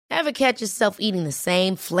Ever catch yourself eating the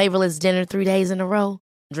same flavorless dinner 3 days in a row?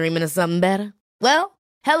 Dreaming of something better? Well,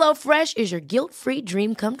 HelloFresh is your guilt-free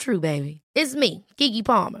dream come true, baby. It's me, Keke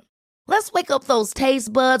Palmer. Let's wake up those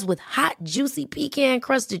taste buds with hot, juicy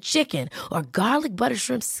pecan-crusted chicken or garlic butter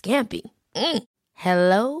shrimp scampi.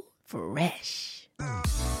 Hello Fresh.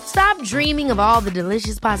 Stop dreaming of all the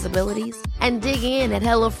delicious possibilities and dig in at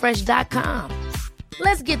HelloFresh.com.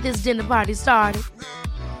 Let's get this dinner party started.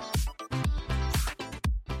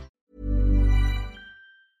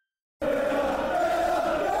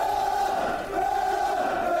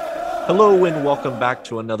 Hello and welcome back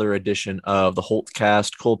to another edition of the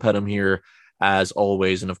Holtcast. Cole Pettum here as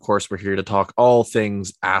always. And of course, we're here to talk all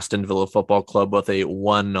things Aston Villa Football Club with a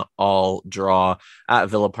 1-1 draw at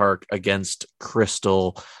Villa Park against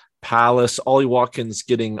Crystal Palace. Ollie Watkins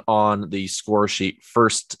getting on the score sheet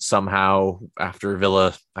first somehow after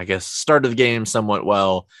Villa, I guess, started the game somewhat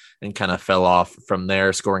well and kind of fell off from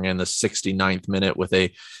there, scoring in the 69th minute with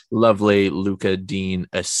a lovely Luca Dean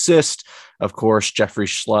assist. Of course, Jeffrey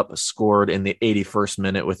Schlupp scored in the 81st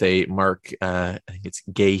minute with a Mark, I think it's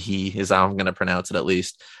Gahey is how I'm going to pronounce it at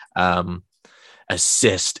least,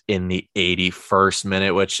 assist in the 81st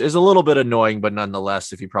minute, which is a little bit annoying, but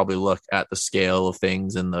nonetheless, if you probably look at the scale of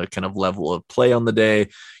things and the kind of level of play on the day,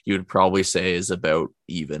 you would probably say is about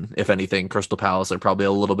even. If anything, Crystal Palace are probably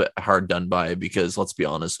a little bit hard done by because, let's be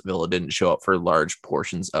honest, Villa didn't show up for large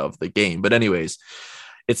portions of the game. But anyways,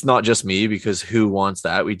 it's not just me, because who wants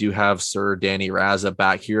that? We do have Sir Danny Raza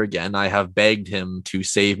back here again. I have begged him to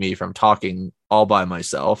save me from talking all by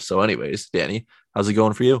myself. So anyways, Danny, how's it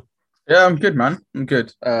going for you? Yeah, I'm good, man. I'm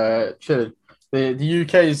good. Chilling. The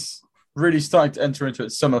UK is really starting to enter into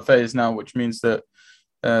its summer phase now, which means that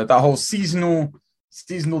that whole seasonal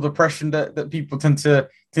depression that people tend to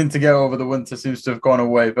get over the winter seems to have gone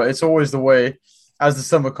away. But it's always the way, as the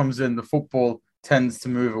summer comes in, the football tends to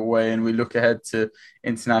move away, and we look ahead to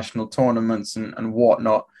international tournaments and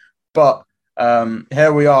whatnot. But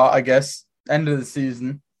here we are, I guess, end of the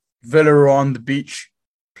season. Villa are on the beach.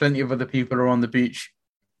 Plenty of other people are on the beach.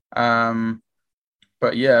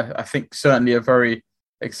 But yeah, I think certainly a very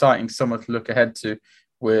exciting summer to look ahead to,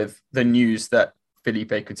 with the news that Felipe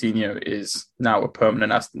Coutinho is now a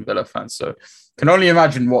permanent Aston Villa fan. So can only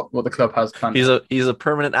imagine what the club has planned. He's a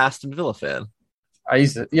permanent Aston Villa fan.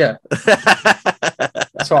 Yeah.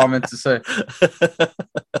 That's what I meant to say.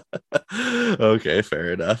 Okay,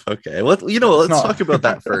 fair enough. Okay, let's talk about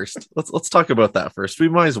that first. Let's talk about that first. We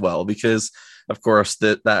might as well, because of course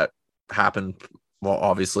that happened. Well,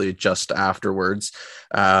 obviously, just afterwards,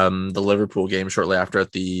 the Liverpool game shortly after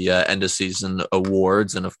at the end of season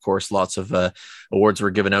awards. And of course, lots of awards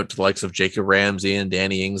were given out to the likes of Jacob Ramsey, and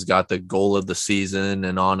Danny Ings got the goal of the season,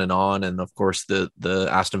 and on and on. And of course, the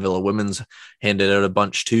Aston Villa women's handed out a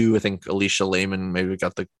bunch too. I think Alicia Lehman maybe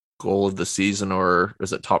got the goal of the season, or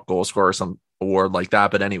is it top goal scorer, or some award like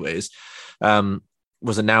that. But anyways,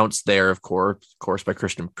 was announced there, of course, by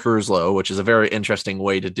Christian Purslow, which is a very interesting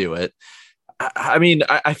way to do it. I mean,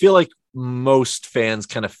 I feel like most fans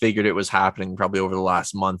kind of figured it was happening probably over the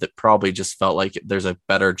last month. It probably just felt like there's a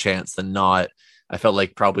better chance than not. I felt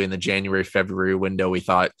like probably in the January, February window, we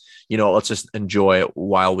thought, let's just enjoy it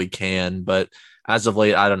while we can. But as of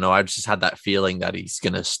late, I don't know. I've just had that feeling that he's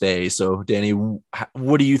going to stay. So, Danny,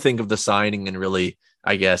 what do you think of the signing, and really,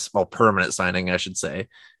 I guess, permanent signing, I should say,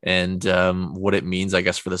 and what it means, I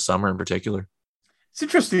guess, for the summer in particular? It's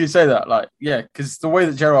interesting you say that, because the way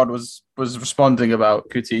that Gerrard was responding about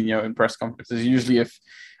Coutinho in press conferences, usually if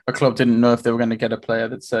a club didn't know if they were going to get a player,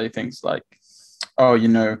 they'd say things like, for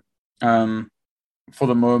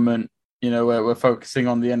the moment, we're focusing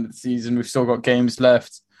on the end of the season. We've still got games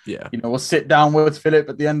left. Yeah. We'll sit down with Philip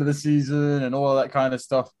at the end of the season and all that kind of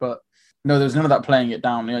stuff. But no, there's none of that playing it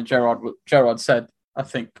down. Gerrard said, I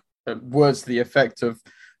think, words to the effect of,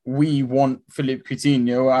 we want Philippe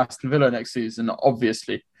Coutinho at Aston Villa next season,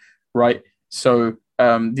 obviously, right? So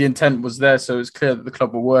the intent was there, so it's clear that the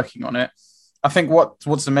club were working on it. I think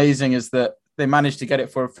what's amazing is that they managed to get it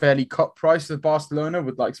for a fairly cut price with Barcelona,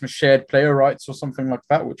 with like some shared player rights or something like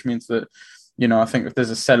that, which means that, I think if there's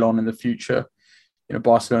a sell-on in the future,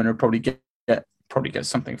 Barcelona will probably get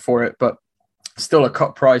something for it, but still a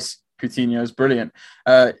cut price. Coutinho is brilliant.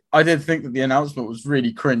 I did think that the announcement was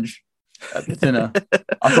really cringe at the dinner.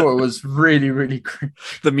 I thought it was really, really cringe.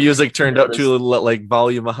 The music turned up to like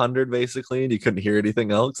volume 100 basically, and you couldn't hear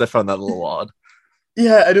anything else. I found that a little odd.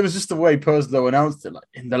 Yeah, and it was just the way Purslow announced it. Like,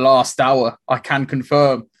 in the last hour, I can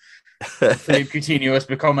confirm Philippe Coutinho has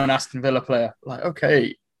become an Aston Villa player. Like,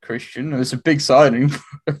 okay, Christian, it was a big signing.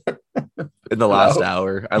 In the last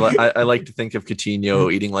hour, I like to think of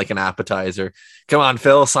Coutinho eating like an appetizer. Come on,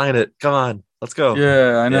 Phil, sign it. Come on. Let's go.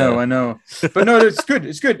 Yeah, I know. But no, it's good.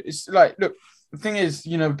 It's good. It's like, look, the thing is,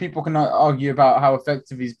 people can argue about how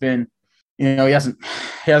effective he's been. He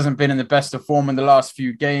hasn't been in the best of form in the last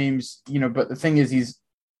few games. But the thing is, he's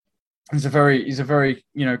a very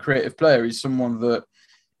creative player. He's someone that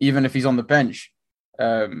even if he's on the bench,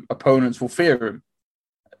 opponents will fear him.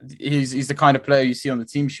 He's the kind of player you see on the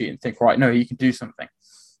team sheet and think, right, no, he can do something.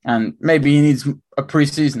 And maybe he needs a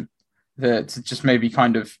preseason to just maybe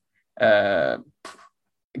kind of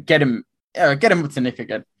get him up to nick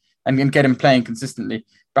again and get him playing consistently.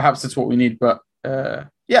 Perhaps that's what we need. But I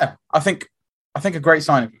think a great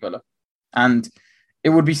signing for Villa, and it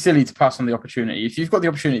would be silly to pass on the opportunity. If you've got the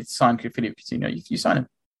opportunity to sign Philippe Coutinho, you sign him.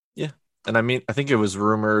 Yeah. And I mean, I think it was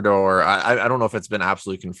rumored, or I don't know if it's been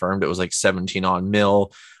absolutely confirmed. It was like 17 on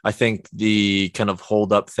mil. I think the kind of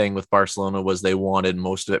hold up thing with Barcelona was they wanted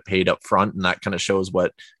most of it paid up front. And that kind of shows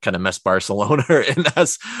what kind of mess Barcelona are in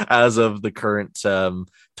as of the current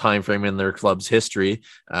time frame in their club's history.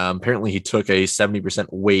 Apparently he took a 70%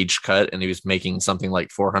 wage cut and he was making something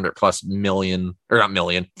like 400,000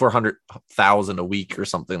 a week or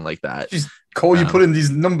something like that. Jeez. Cole, you put in these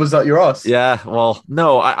numbers out your ass. Yeah, well,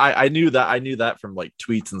 no, I knew that from like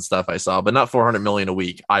tweets and stuff I saw, but not 400 million a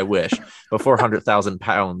week. I wish, but 400,000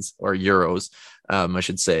 pounds or euros, I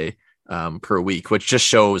should say, per week, which just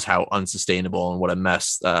shows how unsustainable and what a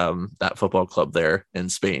mess that football club there in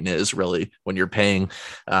Spain is. Really, when you're paying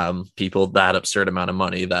people that absurd amount of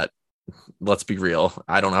money, that, let's be real,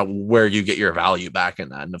 I don't know where you get your value back in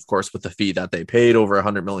that. And of course, with the fee that they paid, over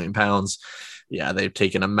 100 million pounds. Yeah, they've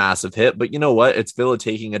taken a massive hit, but you know what? It's Villa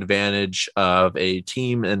taking advantage of a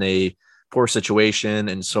team in a poor situation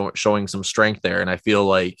and so showing some strength there. And I feel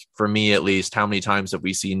like, for me at least, how many times have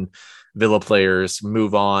we seen Villa players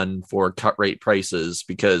move on for cut rate prices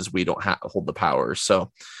because we don't hold the power?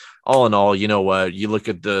 So all in all, you know what? You look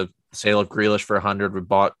at the sale of Grealish for 100. We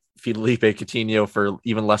bought Felipe Coutinho for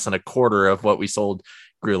even less than a quarter of what we sold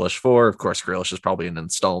Grealish for. Of course, Grealish is probably in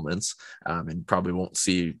installments and probably won't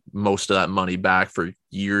see most of that money back for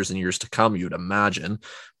years and years to come, you'd imagine.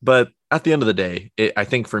 But at the end of the day, I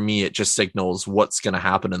think for me, it just signals what's going to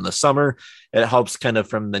happen in the summer. It helps kind of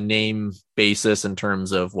from the name basis in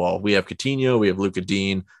terms of, well, we have Coutinho, we have Lucas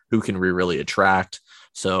Digne, who can we really attract?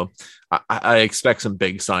 So I expect some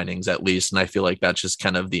big signings at least, and I feel like that's just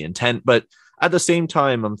kind of the intent. But at the same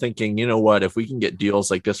time, I'm thinking, you know what, if we can get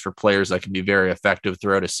deals like this for players that can be very effective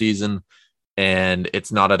throughout a season and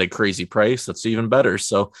it's not at a crazy price, that's even better.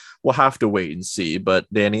 So we'll have to wait and see. But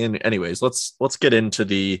Danny, anyways, let's get into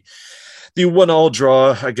the 1-1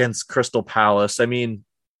 draw against Crystal Palace. I mean,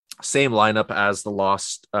 same lineup as the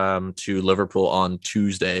loss to Liverpool on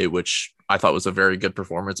Tuesday, which I thought was a very good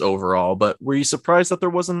performance overall. But were you surprised that there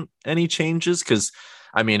wasn't any changes? Because,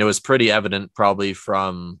 I mean, it was pretty evident probably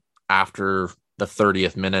from after the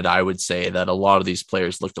 30th minute, I would say, that a lot of these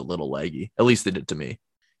players looked a little leggy. At least they did to me.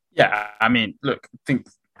 Yeah, I mean, look, I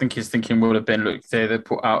think his thinking would have been, look, they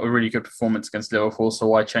put out a really good performance against Liverpool, so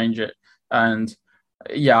why change it? And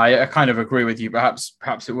yeah, I kind of agree with you.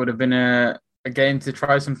 Perhaps it would have been a game to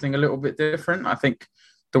try something a little bit different. I think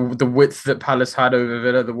the width that Palace had over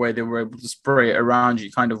Villa, the way they were able to spray it around, you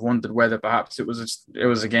kind of wondered whether perhaps it was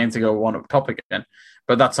a game to go one up top again.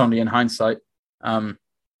 But that's only in hindsight.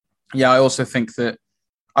 Yeah, I also think that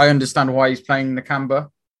I understand why he's playing Nakamba,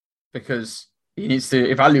 because he needs to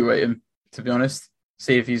evaluate him, to be honest,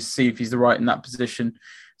 see if he's the right in that position.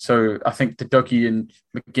 So I think the Dougie and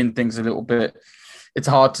McGinn thing's a little bit. It's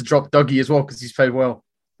hard to drop Dougie as well because he's played well.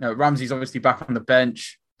 Ramsey's obviously back on the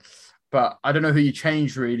bench, but I don't know who you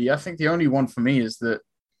change really. I think the only one for me is that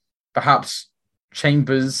perhaps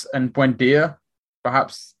Chambers and Buendia,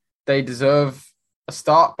 perhaps they deserve a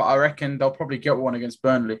start, but I reckon they'll probably get one against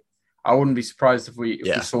Burnley. I wouldn't be surprised if we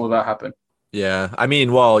saw that happen. Yeah, I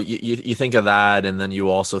mean, well, you think of that, and then you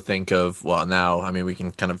also think of, well, now, I mean, we can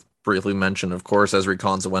kind of briefly mention, of course, Ezri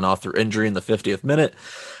Konsa went off through injury in the 50th minute.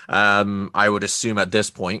 I would assume at this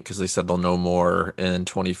point, because they said they'll know more in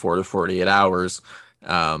 24 to 48 hours,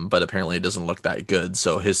 but apparently it doesn't look that good.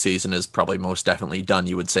 So his season is probably most definitely done,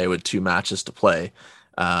 you would say, with 2 matches to play.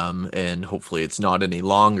 And hopefully it's not any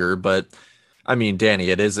longer. But, I mean, Danny,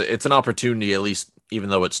 it's an opportunity, at least, even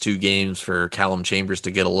though it's 2 games, for Callum Chambers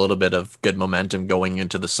to get a little bit of good momentum going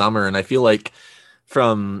into the summer. And I feel like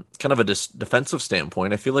from kind of a defensive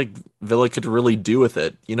standpoint, I feel like Villa could really do with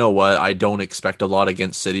it. You know what? I don't expect a lot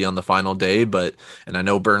against City on the final day, and I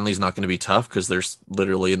know Burnley's not going to be tough because they're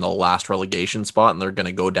literally in the last relegation spot and they're going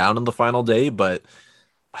to go down on the final day. But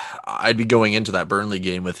I'd be going into that Burnley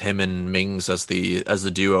game with him and Mings as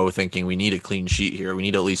the duo, thinking we need a clean sheet here. We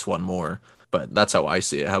need at least one more. But that's how I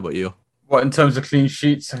see it. How about you? What, in terms of clean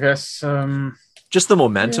sheets, I guess? Just the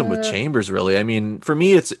momentum with Chambers, really. I mean, for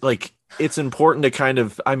me, it's like it's important to kind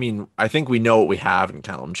of. I mean, I think we know what we have in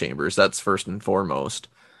Callum Chambers. That's first and foremost.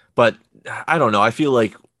 But I don't know. I feel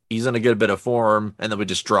like he's in a good bit of form, and then we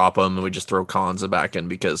just drop him and we just throw Konza back in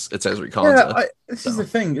because it's Ezri Konza. Yeah, this is the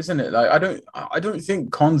thing, isn't it? Like, I don't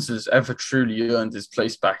think Konza's ever truly earned his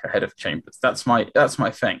place back ahead of Chambers. That's my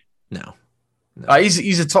thing. No.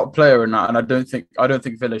 He's a top player in that, and I don't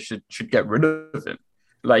think Villa should get rid of him.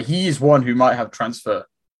 Like, he is one who might have transfer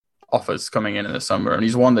offers coming in the summer, and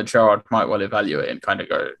he's one that Gerrard might well evaluate and kind of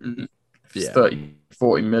go, 30,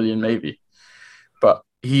 40 million maybe. But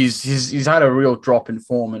he's had a real drop in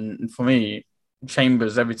form, and for me,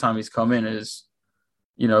 Chambers every time he's come in is,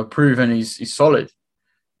 proven he's solid.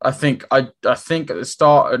 I think at the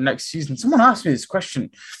start of next season, someone asked me this question,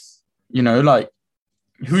 like,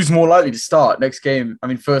 who's more likely to start next game? I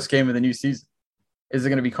mean, first game of the new season. Is it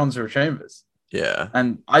going to be Konza or Chambers? Yeah.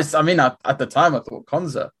 And I mean, at the time, I thought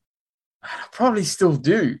Konza. I probably still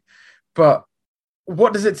do. But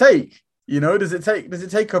what does it take? Does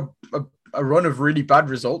it take a run of really bad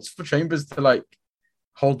results for Chambers to, like,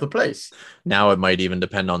 hold the place? Now it might even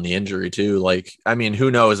depend on the injury too. Like, I mean,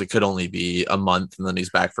 who knows? It could only be a month and then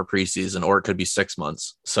he's back for preseason, or it could be 6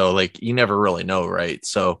 months. So, like, you never really know, right?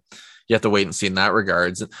 So you have to wait and see in that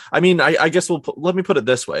regards. I mean, I guess let me put it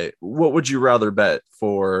this way. What would you rather bet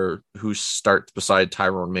for who starts beside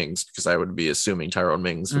Tyrone Mings? Because I would be assuming Tyrone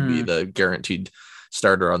Mings would be the guaranteed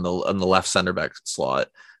starter on the left center back slot.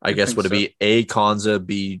 I guess would it be A, Konza,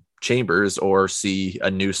 B, Chambers, or C,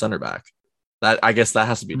 a new center back? I guess that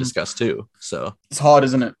has to be discussed too. So it's hard,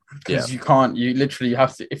 isn't it? Because you literally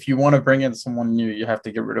have to, if you want to bring in someone new, you have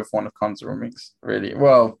to get rid of one of Konza or Mings, really.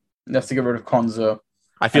 Well, you have to get rid of Konza.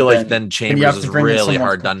 I feel like then Chambers is really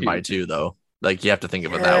hard done by too, though. Like, you have to think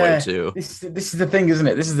of it that way too. This is the thing, isn't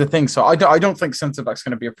it? This is the thing. So I don't think centre back's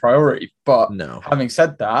going to be a priority. But no. Having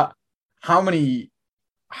said that, how many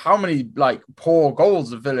like poor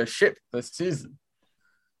goals have Villa shipped this season?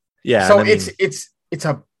 Yeah. So it's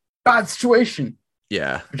a bad situation.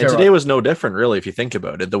 Yeah. And today was no different, really, if you think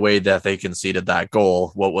about it. The way that they conceded that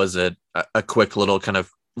goal, what was it? A quick little kind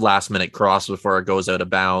of last minute cross before it goes out of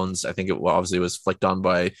bounds. I think it obviously was flicked on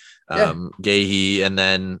by Gahey, and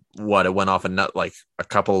then it went off a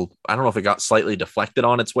couple. I don't know if it got slightly deflected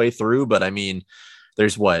on its way through, but I mean,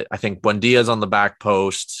 there's I think Buendia's on the back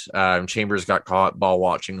post. Chambers got caught ball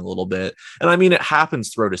watching a little bit, and I mean, it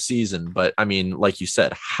happens throughout a season, but I mean, like you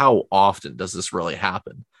said, how often does this really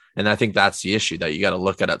happen? And I think that's the issue that you got to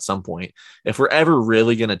look at some point. If we're ever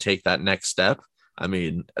really going to take that next step, I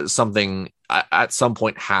mean, something at some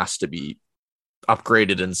point has to be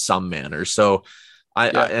upgraded in some manner. So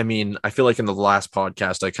I mean, I feel like in the last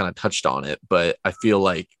podcast, I kind of touched on it, but I feel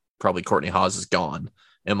like probably Courtney Hawes is gone,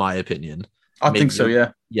 in my opinion. I think so.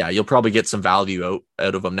 Yeah. Yeah. You'll probably get some value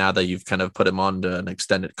out of him now that you've kind of put him on to an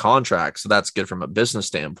extended contract. So that's good from a business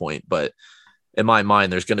standpoint. But in my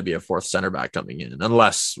mind, there's going to be a fourth center back coming in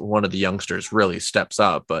unless one of the youngsters really steps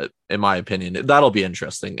up. But in my opinion, that'll be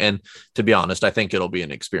interesting. And to be honest, I think it'll be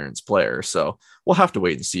an experienced player. So we'll have to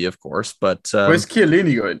wait and see, of course. But where's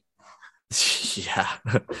Chiellini going? Yeah,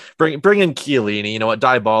 bring in Chiellini. You know what?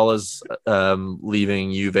 Dybala's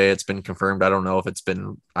leaving Juve. It's been confirmed. I don't know if it's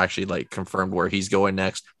been actually confirmed where he's going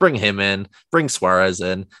next. Bring him in. Bring Suarez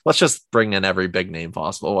in. Let's just bring in every big name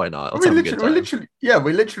possible. Why not? Let's have a good time.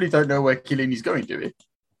 We literally don't know where Chiellini's going, do we?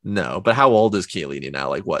 No, but how old is Chiellini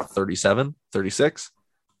now? 37, 36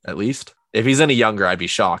 at least? If he's any younger, I'd be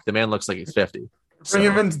shocked. The man looks like he's 50. Bring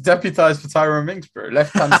him in to deputise for Tyrone Mings, bro.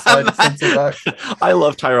 Left-hand side centre back. I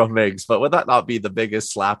love Tyrone Mings, but would that not be the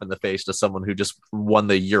biggest slap in the face to someone who just won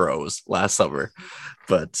the Euros last summer?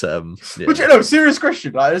 But yeah. Serious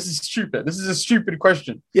question. This is stupid. This is a stupid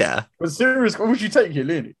question. Yeah, but serious. What would you take,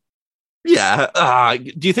 Chiellini? Yeah.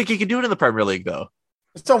 Do you think he could do it in the Premier League though?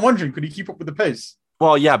 So I'm wondering, could he keep up with the pace?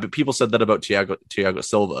 Well, yeah, but people said that about Thiago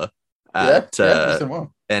Silva.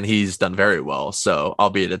 And he's done very well. So,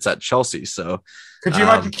 albeit it's at Chelsea. So, could you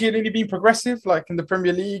imagine Chiellini being progressive, in the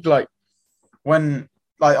Premier League? When,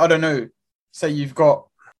 I don't know, say you've got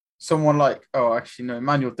someone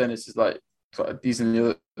Emmanuel Dennis is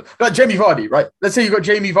decent. Like Jamie Vardy, right? Let's say you've got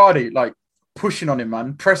Jamie Vardy, pushing on him,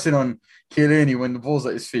 man, pressing on Chiellini when the ball's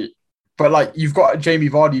at his feet. But, you've got Jamie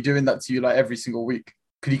Vardy doing that to you, every single week.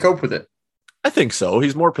 Could he cope with it? I think so.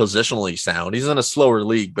 He's more positionally sound. He's in a slower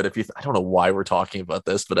league, but I don't know why we're talking about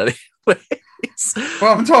this, but anyways.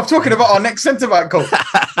 Well, I'm talking about our next centre back goal.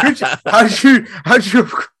 How do you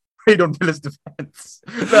upgrade on Villa's defense?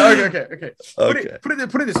 Okay. Put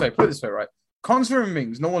it this way, right? Konza and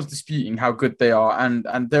Mings, no one's disputing how good they are, and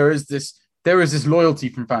there is this loyalty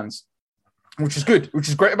from fans. which is good, which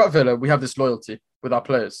is great about Villa. We have this loyalty with our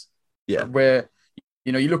players. Yeah. Where,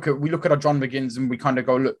 we look at our John McGinns and we kind of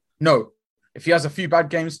go, look, no, if he has a few bad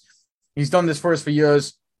games, he's done this for us for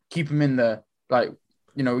years. Keep him in there. Like,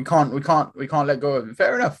 we can't let go of him.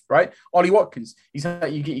 Fair enough, right? Ollie Watkins, he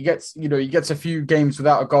gets a few games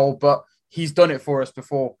without a goal, but he's done it for us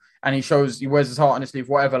before, and he wears his heart on his sleeve.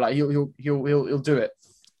 Whatever, like he'll do it.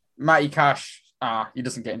 Matty Cash, he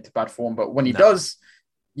doesn't get into bad form, but when he does,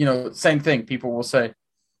 same thing. People will say,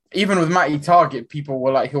 even with Matty Target, people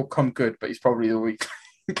were like, he'll come good, but he's probably the weak.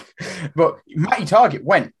 But Matty Target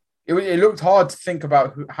went. It looked hard to think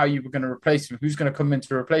about how you were going to replace him. Who's going to come in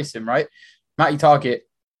to replace him, right? Matty Target,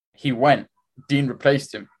 he went. Dean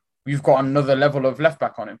replaced him. We've got another level of left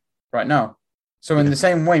back on him right now. So in the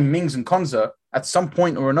same way, Mings and Konza, at some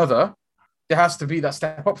point or another, there has to be that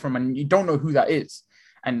step up from him, and you don't know who that is.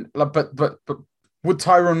 And but would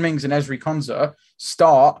Tyrone Mings and Ezri Konza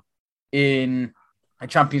start in a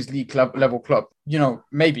Champions League level club?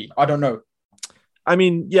 Maybe. I don't know. I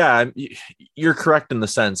mean, yeah, you're correct in the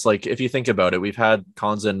sense, like, if you think about it, we've had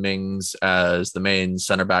Konza and Mings as the main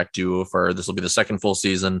center back duo for this will be the second full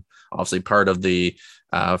season, obviously part of the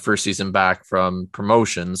first season back from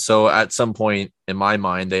promotion. So at some point in my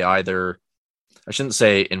mind, they either, I shouldn't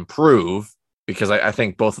say improve, because I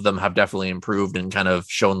think both of them have definitely improved and kind of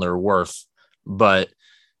shown their worth, but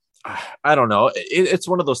I don't know. It's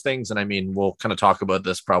one of those things. And I mean, we'll kind of talk about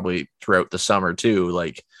this probably throughout the summer too.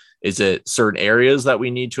 Like, is it certain areas that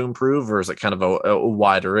we need to improve, or is it kind of a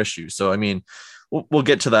wider issue? So, I mean, we'll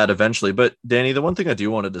get to that eventually. But Danny, the one thing I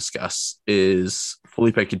do want to discuss is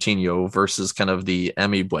Felipe Coutinho versus kind of the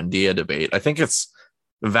Emi Buendia debate. I think it's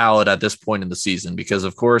valid at this point in the season because,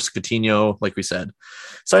 of course, Coutinho, like we said,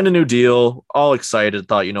 signed a new deal, all excited,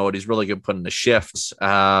 thought, he's really good putting the shifts.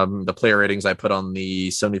 The player ratings I put on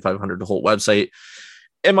the 7,500 Holt website,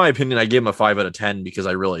 in my opinion, I gave him a 5 out of 10 because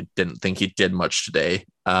I really didn't think he did much today.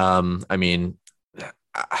 I mean,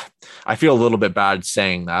 I feel a little bit bad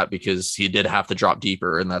saying that because he did have to drop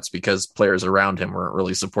deeper, and that's because players around him weren't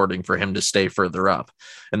really supporting for him to stay further up.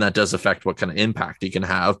 And that does affect what kind of impact he can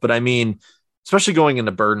have. But I mean, especially going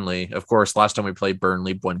into Burnley, of course, last time we played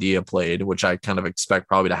Burnley, Buendia played, which I kind of expect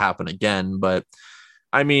probably to happen again. But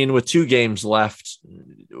I mean, with 2 games left,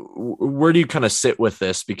 where do you kind of sit with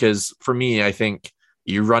this? Because for me, I think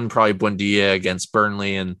you run probably Buendia against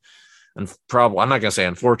Burnley and probably, I'm not going to say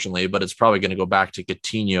unfortunately, but it's probably going to go back to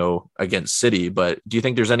Coutinho against City. But do you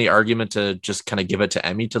think there's any argument to just kind of give it to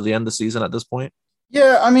Emi till the end of the season at this point?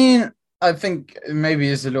 Yeah, I mean, I think maybe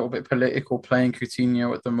it's a little bit political playing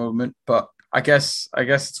Coutinho at the moment, but I guess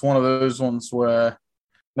it's one of those ones where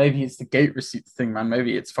maybe it's the gate receipt thing, man.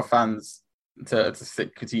 Maybe it's for fans to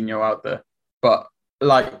stick Coutinho out there. But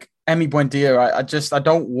like Emi Buendia, I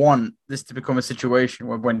don't want this to become a situation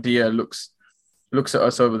where Buendia looks at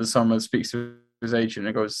us over the summer, speaks to his agent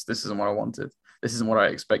and goes, "This isn't what I wanted. This isn't what I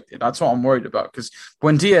expected." That's what I'm worried about because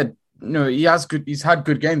Buendia, he's had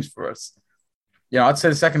good games for us. I'd say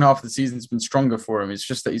the second half of the season's been stronger for him. It's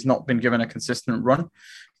just that he's not been given a consistent run.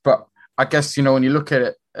 But I guess, when you look at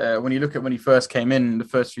it, when he first came in, the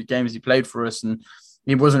first few games he played for us, and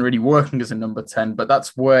he wasn't really working as a number 10, but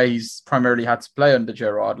that's where he's primarily had to play under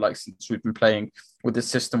Gerrard, like since we've been playing with this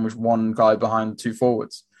system with one guy behind 2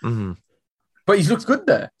 forwards. Mm-hmm. But he's looked good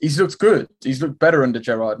there. He's looked good. He's looked better under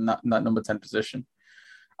Gerrard in that number 10 position.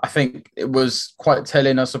 I think it was quite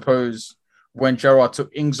telling, I suppose, when Gerrard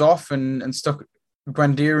took Ings off and stuck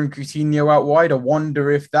Buendia and Coutinho out wide. I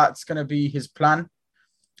wonder if that's going to be his plan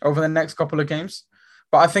over the next couple of games.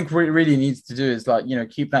 But I think what it really needs to do is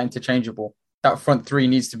keep that interchangeable. That front 3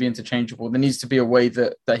 needs to be interchangeable. There needs to be a way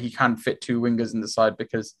that he can fit 2 wingers in the side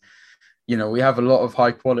because, we have a lot of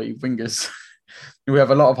high quality wingers. We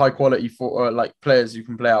have a lot of high quality for players who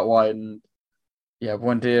can play out wide. And yeah,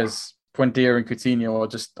 Buendia and Coutinho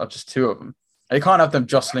are just 2 of them. And you can't have them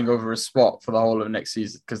jostling over a spot for the whole of next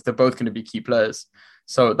season because they're both going to be key players.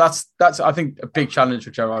 So that's I think a big challenge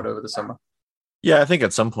for Gerrard over the summer. Yeah, I think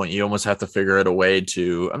at some point you almost have to figure out a way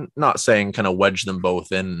to, I'm not saying kind of wedge them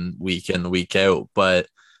both in, week out, but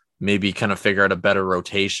maybe kind of figure out a better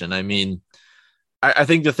rotation. I mean, I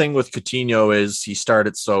think the thing with Coutinho is he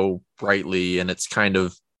started so brightly and it's kind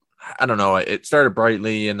of, I don't know, it started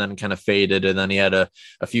brightly and then kind of faded. And then he had a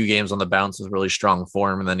few games on the bounce with really strong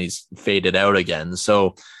form and then he's faded out again.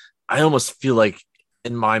 So I almost feel like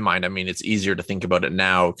in my mind, I mean, it's easier to think about it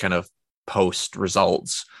now kind of post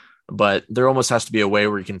results, but there almost has to be a way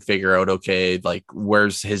where you can figure out, okay, like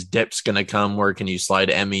where's his dips going to come? Where can you slide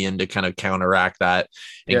Emi in to kind of counteract that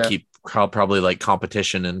and keep probably like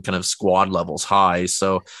competition and kind of squad levels high?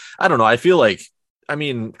 So I don't know. I feel like I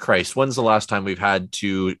mean, Christ, when's the last time we've had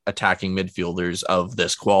two attacking midfielders of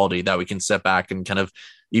this quality that we can sit back and kind of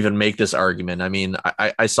even make this argument? I mean,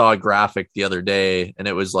 I saw a graphic the other day, and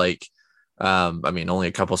it was like, only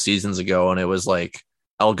a couple seasons ago, and it was like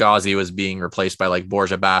El Ghazi was being replaced by like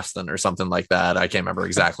Borja Baston or something like that. I can't remember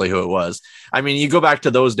exactly who it was. I mean, you go back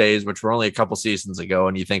to those days, which were only a couple seasons ago,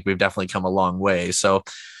 and you think we've definitely come a long way. So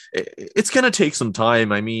it's going to take some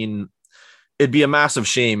time. I mean, it'd be a massive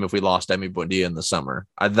shame if we lost Emi Buendia in the summer.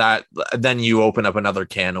 Then you open up another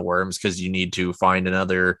can of worms because you need to find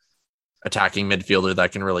another attacking midfielder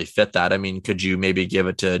that can really fit that. I mean, could you maybe give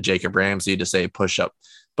it to Jacob Ramsey to say push up?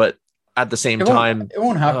 But at the same time, it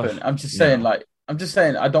won't happen. I'm just saying,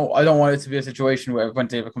 I don't want it to be a situation where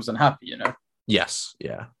Buendia becomes unhappy, you know? Yes.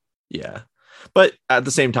 Yeah. But at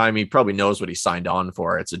the same time, he probably knows what he signed on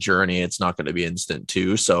for. It's a journey. It's not going to be instant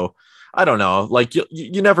too. So I don't know. Like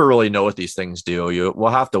you never really know what these things do.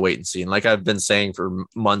 We'll have to wait and see. And like I've been saying for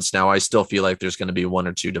months now, I still feel like there's going to be one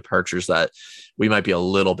or two departures that we might be a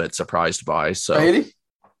little bit surprised by. So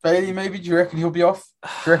Bailey, maybe. Do you reckon he'll be off? Do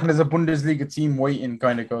you reckon there's a Bundesliga team waiting,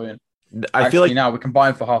 kind of going? I feel like now we can buy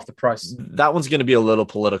him for half the price. That one's going to be a little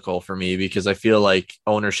political for me because I feel like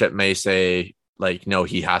ownership may say like, no,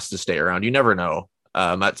 he has to stay around. You never know.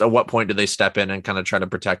 At what point do they step in and kind of try to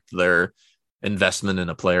protect their investment in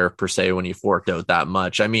a player per se when you forked out that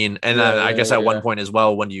much? I mean, and I guess at one point as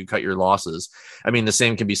well, when you cut your losses, I mean, the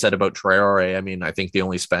same can be said about Traore. I mean, I think they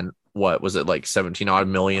only spent, what was it, like 17 odd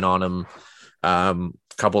million on him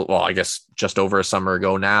I guess just over a summer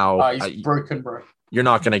ago now. He's broken, bro. You're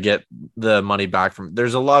not going to get the money back from.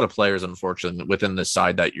 There's a lot of players, unfortunately, within this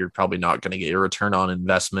side that you're probably not going to get your return on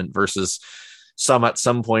investment versus some at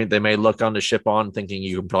some point they may look on to ship on thinking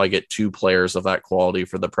you can probably get two players of that quality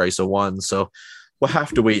for the price of one. So we'll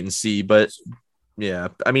have to wait and see. But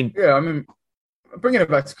I mean, bringing it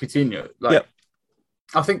back to Coutinho,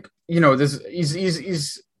 I think,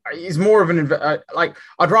 he's more of an like,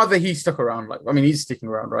 I'd rather he stuck around. Like, I mean, he's sticking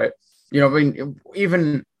around, right? I mean,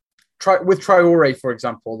 even with Traore, for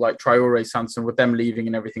example, like Traore, Sanson, with them leaving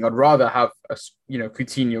and everything, I'd rather have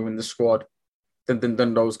Coutinho in the squad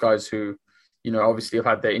than those guys who, obviously have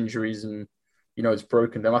had their injuries and, it's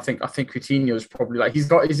broken them. I think Coutinho is probably, like, he's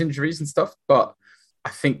got his injuries and stuff, but I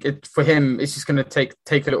think for him, it's just going to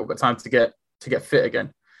take a little bit of time to get fit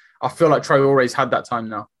again. I feel like Traore's had that time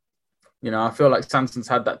now. I feel like Sanson's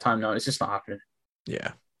had that time now. And it's just not happening.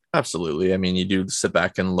 Yeah, absolutely. I mean, you do sit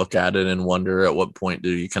back and look at it and wonder at what point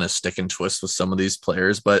do you kind of stick and twist with some of these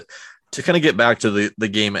players. But to kind of get back to the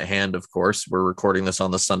game at hand, of course, we're recording this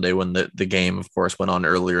on the Sunday when the game, of course, went on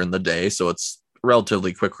earlier in the day. So it's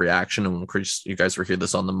relatively quick reaction. And you guys will hear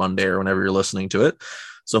this on the Monday or whenever you're listening to it.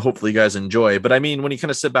 So hopefully you guys enjoy. But I mean, when you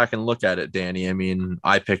kind of sit back and look at it, Danny, I mean,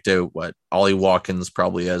 I picked out Ollie Watkins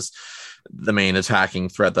probably as the main attacking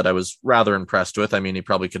threat that I was rather impressed with. I mean, he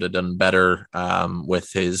probably could have done better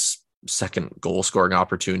with his second goal scoring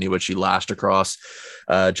opportunity, which he lashed across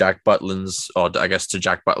Jack Butland's, I guess to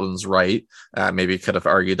Jack Butland's right. Maybe could have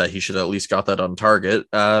argued that he should have at least got that on target.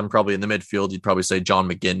 Probably in the midfield, you'd probably say John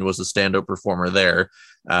McGinn was the standout performer there.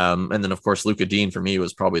 And then, of course, Luca Dean for me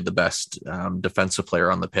was probably the best defensive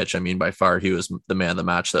player on the pitch. I mean, by far, he was the man of the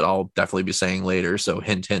match that I'll definitely be saying later. So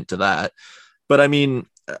hint to that. But I mean,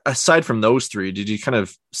 aside from those three, did you kind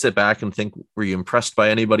of sit back and think, were you impressed by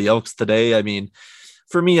anybody else today? I mean,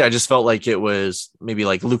 for me, I just felt like it was maybe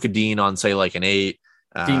like Luca Dean on, say, like an 8.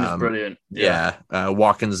 Dean is brilliant. Yeah.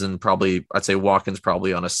 Watkins I'd say Watkins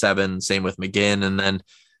probably on a 7. Same with McGinn. And then,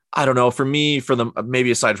 I don't know, for me,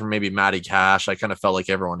 maybe aside from maybe Matty Cash, I kind of felt like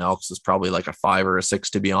everyone else is probably like a 5 or a 6,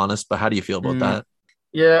 to be honest. But how do you feel about that?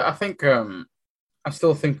 Yeah, I think I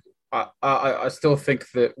still think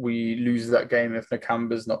that we lose that game if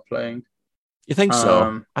Nakamba's not playing. You think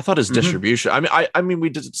so? I thought his distribution. I mean, we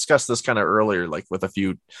did discuss this kind of earlier, like with a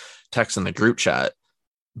few texts in the group chat.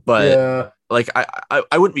 But like,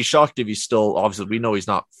 I wouldn't be shocked if he's still. Obviously, we know he's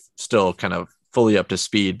not still kind of fully up to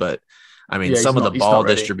speed. But I mean, some of the ball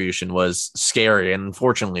distribution was scary, and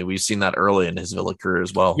unfortunately, we've seen that early in his Villa career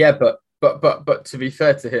as well. Yeah, but to be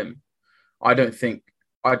fair to him, I don't think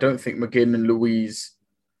McGinn and Luiz,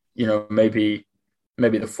 maybe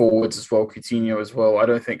the forwards as well, Coutinho as well. I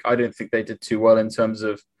don't think they did too well in terms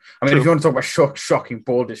of. I mean, If you want to talk about shocking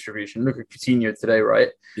ball distribution, look at Coutinho today, right?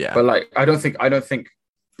 Yeah. But like, I don't think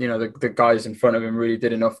the guys in front of him really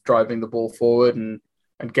did enough driving the ball forward and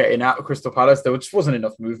getting out of Crystal Palace. There just wasn't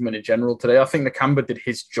enough movement in general today. I think Nakamba did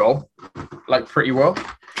his job like pretty well.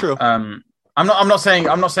 True. I'm not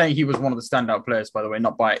saying he was one of the standout players, by the way,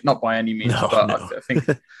 not by any means. No.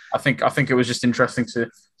 I think it was just interesting to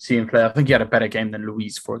see him play. I think he had a better game than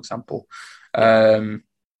Luiz, for example.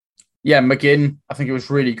 Yeah, McGinn, I think it was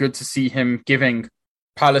really good to see him giving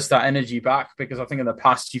Palace that energy back, because I think in the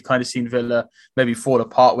past you've kind of seen Villa maybe fall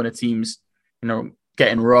apart when a team's,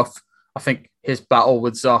 getting rough. I think his battle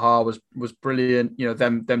with Zaha was brilliant.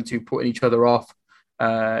 Them two putting each other off.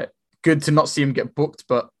 Good to not see him get booked,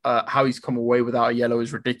 but how he's come away without a yellow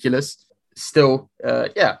is ridiculous. Still, I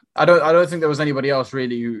don't think there was anybody else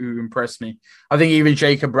really who impressed me. I think even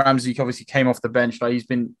Jacob Ramsey obviously came off the bench. Like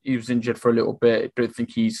he was injured for a little bit. I don't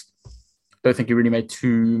think he really made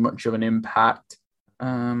too much of an impact.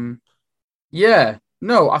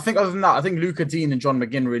 No, I think other than that, I think Luca Dean and John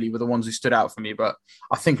McGinn really were the ones who stood out for me. But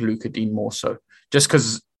I think Luca Dean more so, just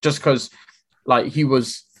because like he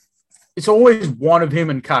was. It's always one of him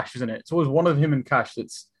and Cash, isn't it? It's always one of him and Cash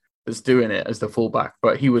that's doing it as the fullback.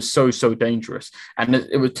 But he was so dangerous, and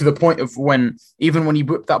it was to the point of when he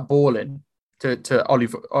whipped that ball in to Ollie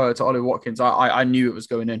Watkins, I knew it was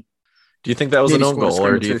going in. Do you think that was an own goal,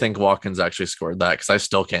 or do you think Watkins actually scored that? Because I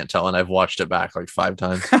still can't tell, and I've watched it back like 5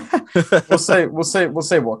 times. We'll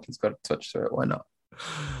say Watkins got a touch to it. Why not?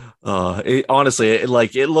 Honestly, it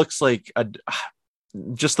looks like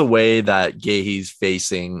just the way that Guehi's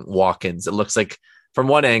facing Watkins. It looks like from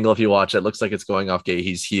one angle, if you watch it, it looks like it's going off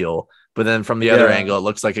Guehi's heel, but then from the other angle, it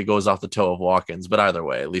looks like it goes off the toe of Watkins. But either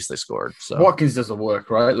way, at least they scored. So Watkins does the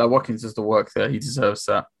work, right? Like Watkins does the work there. He deserves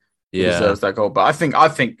that. He deserves that goal. But I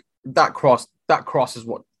think that cross is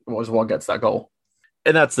what gets that goal.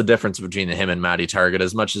 And that's the difference between him and Matty Targett.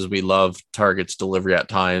 As much as we love Targett's delivery at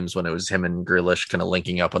times when it was him and Grealish kind of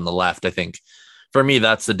linking up on the left, I think for me,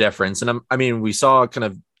 that's the difference. And we saw kind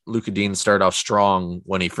of Luca Dean start off strong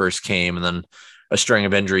when he first came, and then a string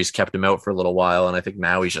of injuries kept him out for a little while. And I think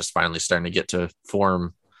now he's just finally starting to get to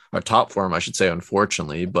form, or top form, I should say,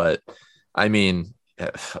 unfortunately. But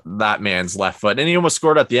that man's left foot, and he almost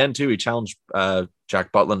scored at the end too. He challenged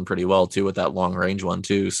Jack Butland pretty well too with that long range one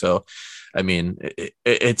too. So,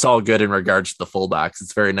 it's all good in regards to the fullbacks.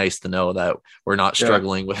 It's very nice to know that we're not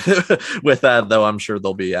struggling with that, though. I'm sure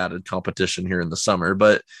there'll be added competition here in the summer.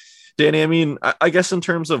 But Danny, I guess in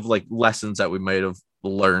terms of like lessons that we might have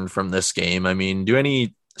learned from this game, do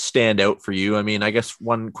any stand out for you? I guess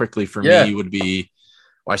one quickly for me would be,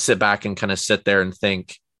 I sit back and kind of sit there and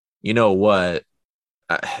think, you know what?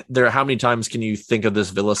 How many times can you think of this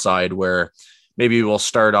Villa side where maybe we'll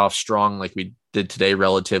start off strong like we did today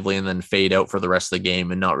relatively, and then fade out for the rest of the game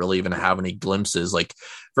and not really even have any glimpses? Like,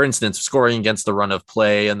 for instance, scoring against the run of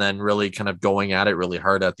play and then really kind of going at it really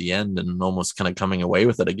hard at the end and almost kind of coming away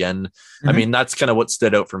with it again. Mm-hmm. That's kind of what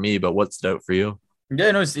stood out for me, but what stood out for you?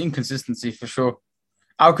 Yeah, no, it's the inconsistency for sure.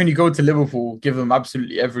 How can you go to Liverpool, give them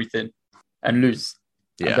absolutely everything and lose?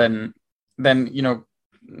 Yeah. And then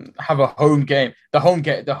have a home game. The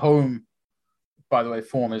home, by the way,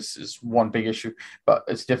 form is one big issue, but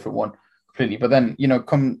it's a different one completely. But then,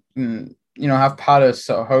 have Palace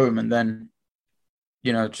at home and then,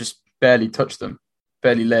 just barely touch them,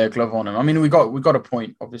 barely lay a glove on them. We got a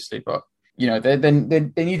point, obviously, but, they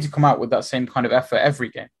need to come out with that same kind of effort every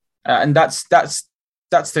game. And that's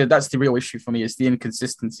the real issue for me, is the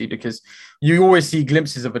inconsistency, because you always see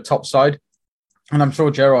glimpses of a top side. And I'm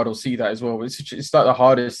sure Gerrard will see that as well. It's like the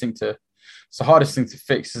hardest thing to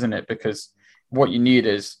fix, isn't it? Because what you need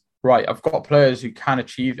is, right, I've got players who can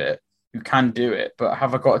achieve it, who can do it, but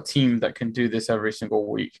have I got a team that can do this every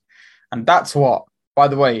single week? And that's what, by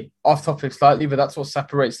the way, off topic slightly, but that's what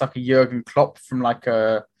separates like a Jurgen Klopp from like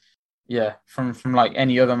from like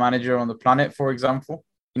any other manager on the planet, for example.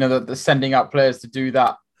 The sending out players to do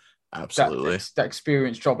that. Absolutely. That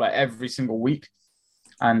experienced job like every single week.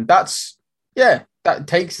 And that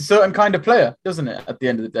takes a certain kind of player, doesn't it, at the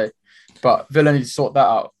end of the day? But Villa need to sort that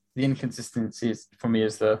out. The inconsistency for me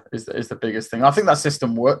is the biggest thing. I think that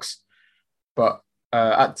system works, but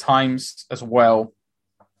at times as well,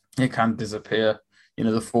 it can disappear.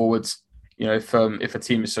 The forwards. If a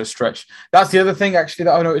team is so stretched, that's the other thing actually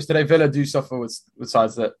that I noticed today. Villa do suffer with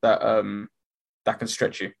sides that can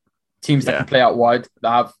stretch you. Teams that can play out wide,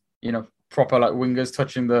 that have proper like wingers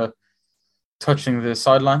touching the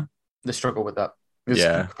sideline. They struggle with that.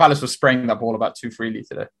 Palace was spraying that ball about too freely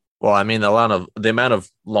today. Well, the amount of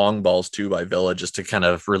long balls too by Villa, just to kind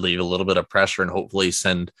of relieve a little bit of pressure and hopefully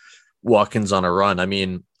send Watkins on a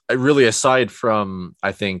run. Really, aside from,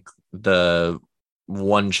 I think, the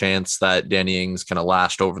one chance that Danny Ings kind of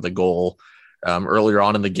lashed over the goal earlier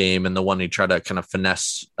on in the game, and the one he tried to kind of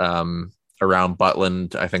finesse around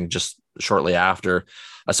Butland, I think just shortly after.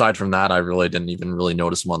 Aside from that, I really didn't even really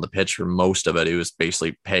notice him on the pitch for most of it. He was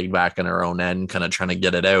basically pegged back in our own end, kind of trying to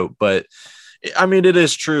get it out. But it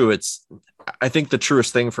is true. I think the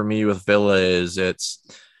truest thing for me with Villa is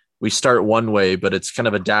we start one way, but it's kind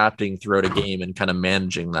of adapting throughout a game and kind of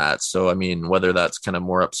managing that. So, I mean, whether that's kind of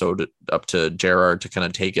more up to Gerrard to kind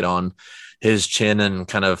of take it on his chin and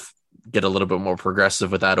kind of get a little bit more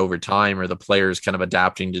progressive with that over time, or the players kind of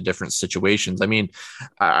adapting to different situations. I mean,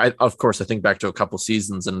 of course, I think back to a couple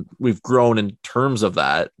seasons and we've grown in terms of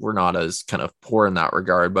that. We're not as kind of poor in that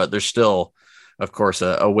regard, but there's still, of course,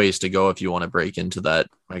 a ways to go if you want to break into that,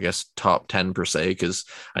 I guess, top 10 per se, because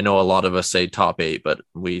I know a lot of us say top 8, but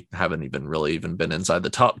we haven't even really been inside the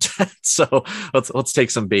top 10. So let's take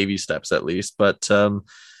some baby steps at least. But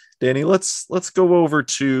Danny, let's go over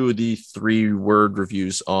to the 3-word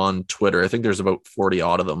reviews on Twitter. I think there's about 40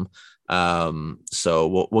 odd of them.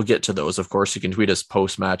 So we'll get to those. Of course, you can tweet us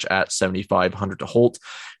post-match at 7500 to Holt.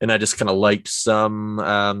 And I just kind of liked some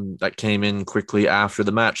that came in quickly after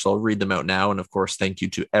the match. So I'll read them out now. And of course, thank you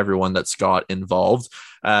to everyone that's got involved.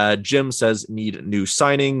 Jim says, need new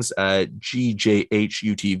signings.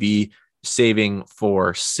 GJHUTV, saving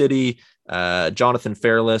for City. Jonathan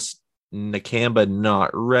Fairless, Nakamba not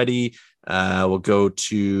ready. We'll go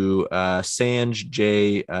to Sanj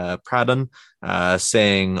J. Pradhan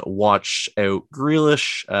saying watch out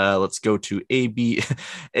Grealish. Let's go to ABCD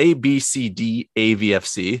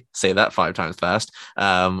AVFC. Say that 5 times fast.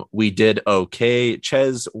 We did okay.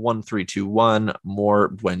 Ches 1321. More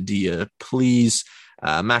Buendia, please.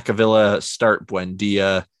 Macavilla, start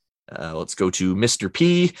Buendia. Let's go to Mr.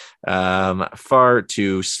 P. Far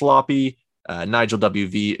too sloppy. Nigel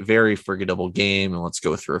WV, very forgettable game. And let's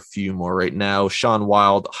go through a few more right now. Sean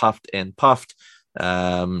Wild, huffed and puffed.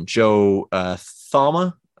 Joe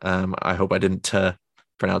Thama, I hope I didn't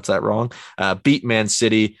pronounce that wrong. Beat Man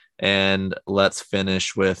City. And let's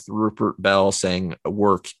finish with Rupert Bell saying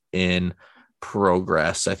work in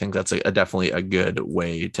progress. I think that's definitely a good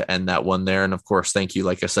way to end that one there. And of course, thank you,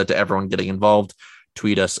 like I said, to everyone getting involved.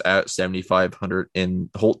 Tweet us at 7500 to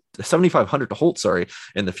Holt,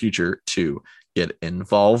 in the future to get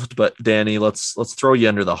involved. But Danny, let's throw you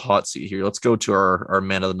under the hot seat here. Let's go to our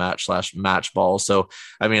man of the match / match ball. So,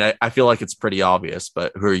 I mean, I feel like it's pretty obvious,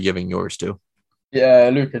 but who are you giving yours to? Yeah,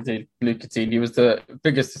 Luca Dean. He was the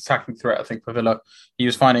biggest attacking threat, I think, for Villa. He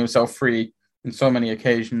was finding himself free on so many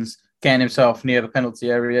occasions, getting himself near the penalty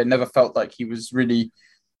area. Never felt like he was really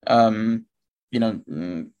putting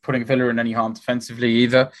Villa in any harm defensively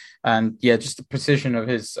either. And yeah, just the precision of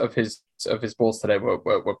his balls today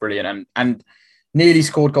were brilliant, and nearly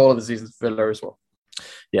scored goal of the season for Villa as well.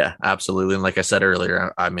 Yeah, absolutely. And like I said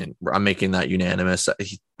earlier, I mean, I'm making that unanimous.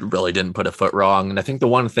 He really didn't put a foot wrong. And I think the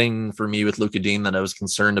one thing for me with Luca Dean that I was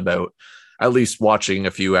concerned about, at least watching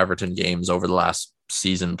a few Everton games over the last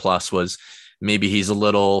season plus, was maybe he's a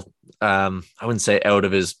little, I wouldn't say out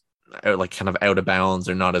of bounds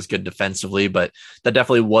or not as good defensively, but that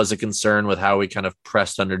definitely was a concern with how we kind of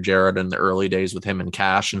pressed under Gerrard in the early days with him and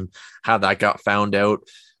Cash, and how that got found out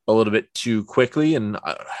a little bit too quickly. And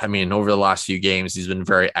I mean, over the last few games, he's been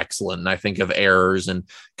very excellent. And I think of errors and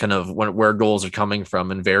kind of where goals are coming from,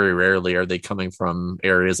 and very rarely are they coming from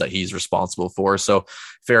areas that he's responsible for. So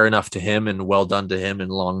fair enough to him, and well done to him,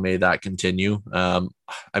 and long may that continue.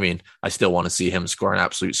 I mean, I still want to see him score an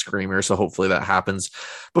absolute screamer. So hopefully that happens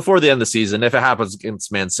before the end of the season. If it happens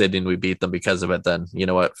against Man City and we beat them because of it, then you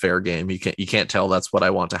know what, fair game. You can't tell that's what I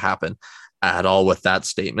want to happen at all with that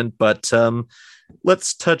statement. But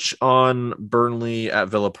let's touch on Burnley at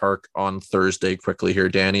Villa Park on Thursday quickly here,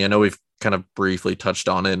 Danny. I know we've kind of briefly touched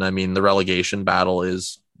on it. And I mean, the relegation battle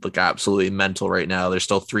is like absolutely mental right now. There's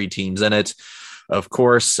still 3 teams in it. Of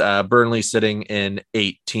course, Burnley sitting in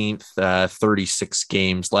 18th, 36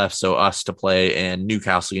 games left. So us to play, and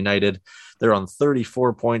Newcastle United, they're on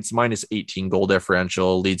 34 points, minus 18 goal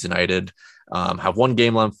differential. Leeds United have 1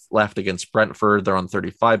 game left against Brentford. They're on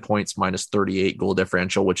 35 points, minus 38 goal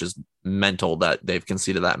differential, which is mental that they've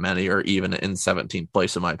conceded that many, or even in 17th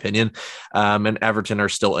place, in my opinion. And Everton are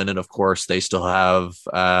still in it, of course. They still have,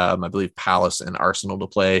 I believe, Palace and Arsenal to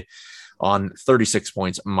play on 36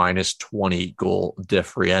 points, minus 20 goal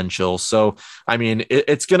differential. So, I mean,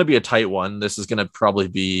 it's going to be a tight one. This is going to probably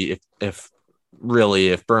be, if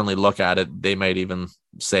Burnley look at it, they might even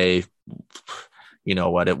say, you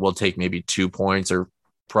know what, it will take maybe 2 points, or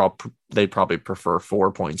they'd probably prefer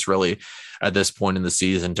 4 points really at this point in the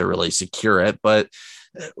season to really secure it. But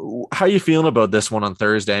how are you feeling about this one on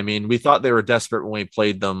Thursday? I mean, we thought they were desperate when we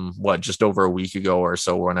played them, just over a week ago or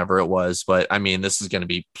so, whenever it was. But I mean, this is going to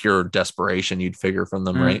be pure desperation, you'd figure, from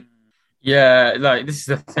them, right? Yeah, like, this is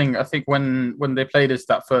the thing. I think when they played us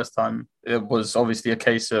that first time, it was obviously a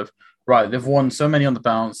case of, right, they've won so many on the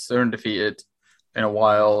bounce, they're undefeated in a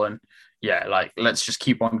while, and yeah, like, let's just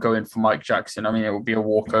keep on going for Mike Jackson. I mean, it would be a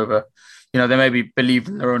walkover they maybe believed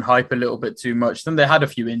in their own hype a little bit too much. Then they had a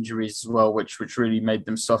few injuries as well, which really made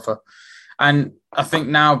them suffer. And I think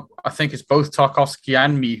it's both Tarkowski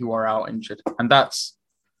and me who are out injured. And that's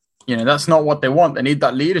not what they want. They need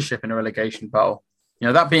that leadership in a relegation battle.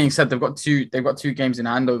 That being said, they've got two games in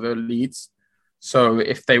hand over Leeds. So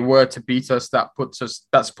if they were to beat us, that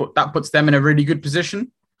puts them in a really good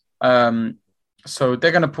position. So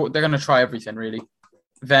they're gonna try everything really.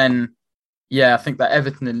 Then, yeah, I think that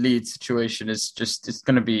Everton and Leeds situation it's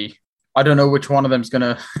going to be. I don't know which one of them's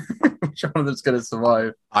gonna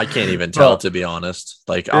survive. I can't even tell, to be honest.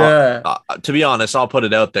 To be honest, I'll put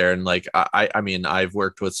it out there, and I mean, I've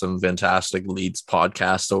worked with some fantastic Leeds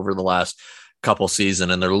podcasts over the last couple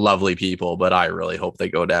season, and they're lovely people, but I really hope they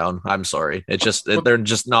go down. I'm sorry, they're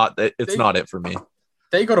just not. It's not it for me.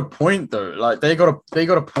 They got a point though. Like they got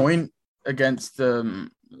a point against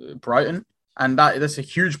Brighton, and that's a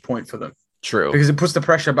huge point for them. True, because it puts the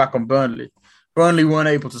pressure back on Burnley. Burnley weren't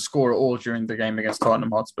able to score at all during the game against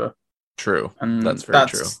Tottenham Hotspur. True, and that's very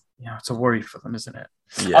true. It's a worry for them, isn't it?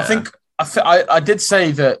 Yeah. I think I did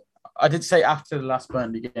say after the last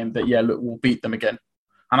Burnley game that look, we'll beat them again,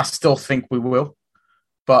 and I still think we will.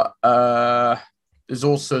 But there's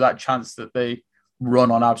also that chance that they run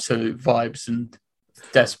on absolute vibes and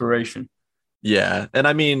desperation. Yeah, and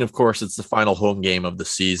I mean, of course, it's the final home game of the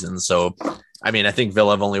season, so. I mean, I think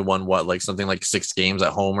Villa have only won something like 6 games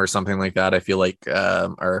at home or something like that. I feel like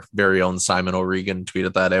our very own Simon O'Regan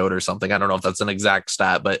tweeted that out or something. I don't know if that's an exact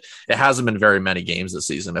stat, but it hasn't been very many games this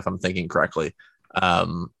season, if I'm thinking correctly.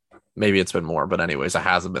 Maybe it's been more, but anyways, it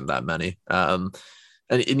hasn't been that many. And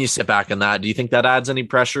you sit back on that. Do you think that adds any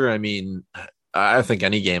pressure? I mean, I think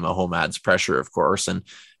any game at home adds pressure, of course, and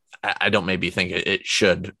I don't maybe think it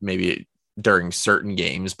should maybe during certain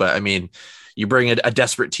games, but I mean, you bring a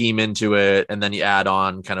desperate team into it, and then you add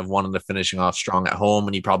on kind of one of the finishing off strong at home,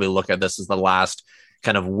 and you probably look at this as the last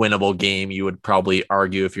kind of winnable game. You would probably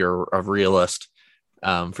argue, if you're a realist,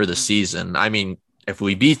 for the season. I mean, if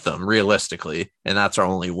we beat them realistically, and that's our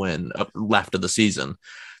only win left of the season,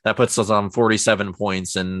 that puts us on 47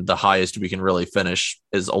 points, and the highest we can really finish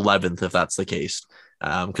is 11th if that's the case.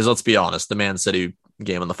 Because let's be honest, the Man City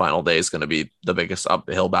game on the final day is going to be the biggest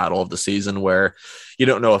uphill battle of the season, where you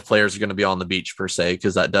don't know if players are going to be on the beach per se,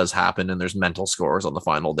 because that does happen, and there's mental scores on the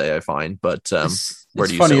final day, I find. But where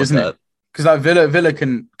do you funny, isn't it? Because Villa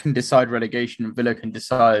can decide relegation, and Villa can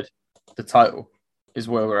decide the title, is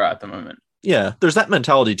where we're at the moment. Yeah, there's that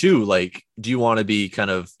mentality too. Like, do you want to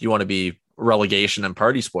be relegation and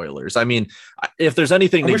party spoilers? I mean, if there's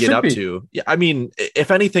anything to get up to, I mean, if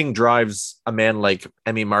anything drives a man like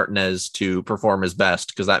Emi Martinez to perform his best,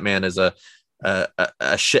 because that man is a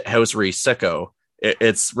shithousery sicko,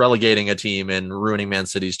 it's relegating a team and ruining Man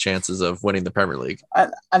City's chances of winning the Premier League.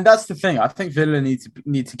 And that's the thing. I think Villa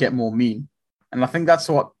need to get more mean, and I think that's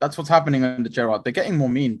what's happening under Gerrard. They're getting more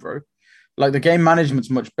mean, bro. Like, the game management's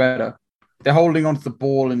much better. They're holding onto the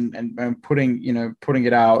ball and putting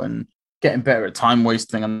it out and getting better at time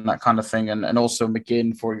wasting and that kind of thing. And also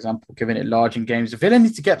McGinn, for example, giving it large in games. Villa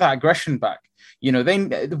needs to get that aggression back.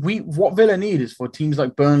 What Villa need is for teams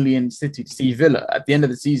like Burnley and City to see Villa at the end of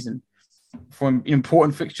the season for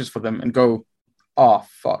important fixtures for them and go, oh,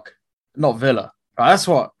 fuck, not Villa. That's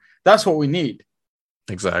what we need.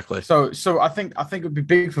 Exactly. So I think it would be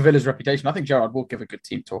big for Villa's reputation. I think Gerrard will give a good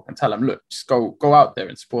team talk and tell them, look, just go out there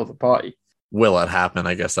and support the party. Will it happen?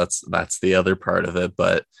 I guess that's the other part of it.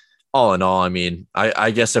 But all in all, I mean,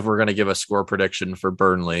 I guess if we're going to give a score prediction for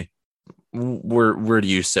Burnley, where do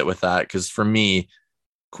you sit with that? Because for me,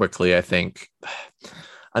 quickly, I think,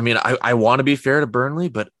 I mean, I want to be fair to Burnley,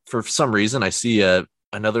 but for some reason, I see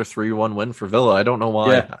another 3-1 win for Villa. I don't know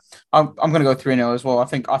why. Yeah, I'm going to go 3-0 as well.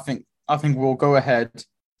 I think we'll go ahead,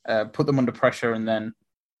 put them under pressure, and then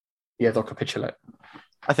they'll capitulate.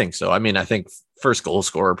 I think so. I mean, I think first goal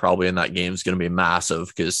scorer probably in that game is going to be massive,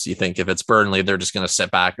 because you think if it's Burnley, they're just going to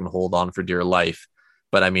sit back and hold on for dear life.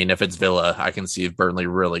 But I mean, if it's Villa, I can see Burnley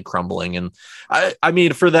really crumbling. And I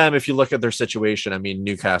mean, for them, if you look at their situation, I mean,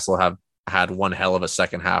 Newcastle have had one hell of a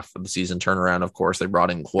second half of the season turnaround. Of course, they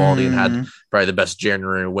brought in quality and had probably the best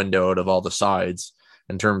January window out of all the sides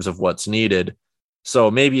in terms of what's needed.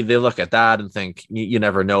 So maybe they look at that and think, you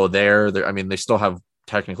never know there. I mean, they still have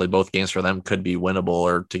technically both games for them could be winnable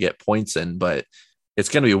or to get points in, but it's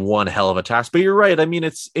going to be one hell of a task. But you're right. I mean,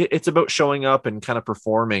 it's about showing up and kind of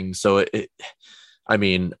performing. So I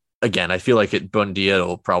mean, again, I feel like Buendia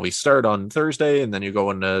will probably start on Thursday, and then you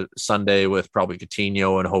go into Sunday with probably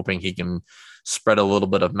Coutinho and hoping he can spread a little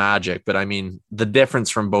bit of magic. But I mean, the difference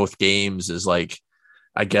from both games is, like,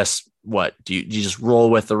 I guess, what do you just roll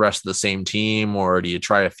with the rest of the same team, or do you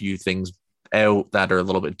try a few things out that are a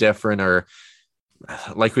little bit different, or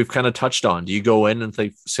like we've kind of touched on, do you go in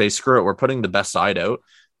and say, screw it, we're putting the best side out,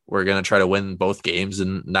 we're going to try to win both games,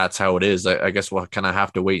 and that's how it is. I guess we'll kind of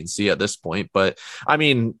have to wait and see at this point. But I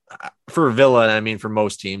mean, for Villa, I mean, for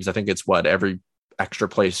most teams, I think it's every extra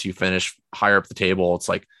place you finish higher up the table, it's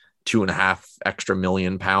like £2.5 extra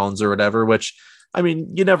million or whatever, which, I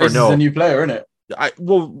mean, you never know. This is a new player, isn't it?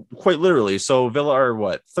 Well, quite literally. So Villa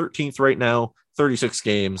are 13th right now, 36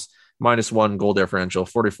 games, -1 goal differential,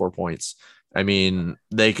 44 points. I mean,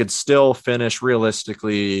 they could still finish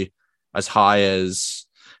realistically as high as,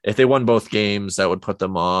 if they won both games, that would put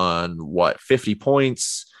them on 50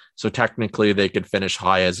 points. So technically they could finish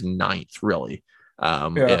high as 9th, really.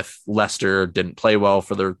 If Leicester didn't play well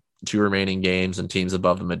for their 2 remaining games and teams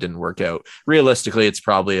above them, it didn't work out. Realistically, it's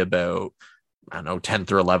probably about, I don't know,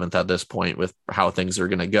 10th or 11th at this point with how things are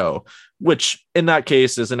going to go, which in that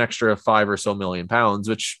case is an extra £5 or so million,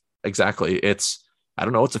 which exactly, it's, I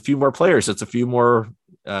don't know, it's a few more players. It's a few more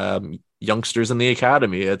youngsters in the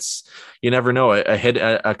academy. It's, you never know,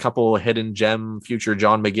 a couple hidden gem future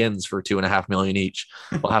John McGinns for $2.5 million each.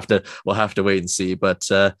 We'll have to wait and see. But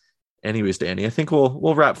anyways, Danny, I think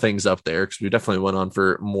we'll wrap things up there, because we definitely went on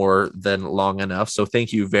for more than long enough. So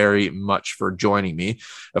thank you very much for joining me.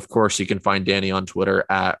 Of course, you can find Danny on Twitter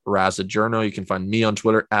at Razzajourno. You can find me on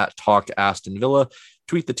Twitter at Talk Aston Villa.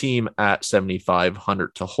 Tweet the team at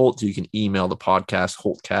 7500 to Holt. You can email the podcast,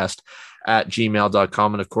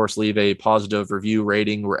 holtcast@gmail.com. And of course, leave a positive review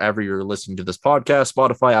rating wherever you're listening to this podcast,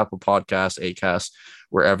 Spotify, Apple Podcasts, Acast,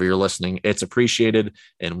 wherever you're listening. It's appreciated,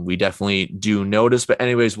 and we definitely do notice. But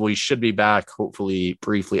anyways, we should be back hopefully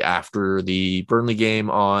briefly after the Burnley game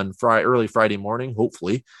on early Friday morning,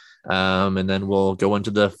 hopefully. And then we'll go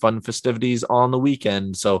into the fun festivities on the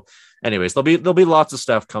weekend. So anyways, there'll be lots of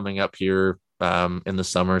stuff coming up here in the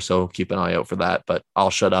summer, so keep an eye out for that. But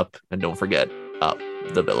I'll shut up, and don't forget, up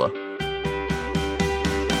the Villa.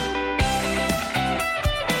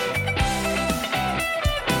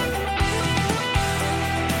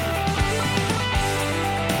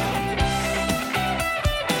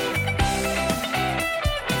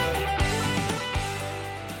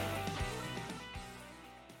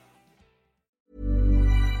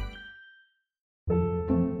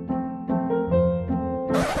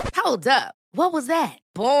 Hold up. What was that?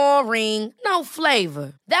 Boring. No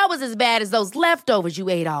flavor. That was as bad as those leftovers you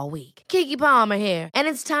ate all week. Keke Palmer here, and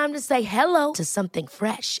it's time to say hello to something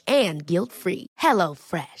fresh and guilt-free. Hello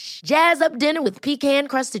Fresh. Jazz up dinner with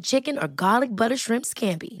pecan-crusted chicken or garlic butter shrimp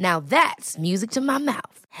scampi. Now that's music to my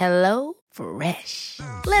mouth. Hello Fresh.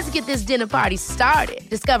 Let's get this dinner party started.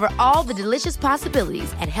 Discover all the delicious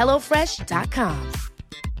possibilities at HelloFresh.com.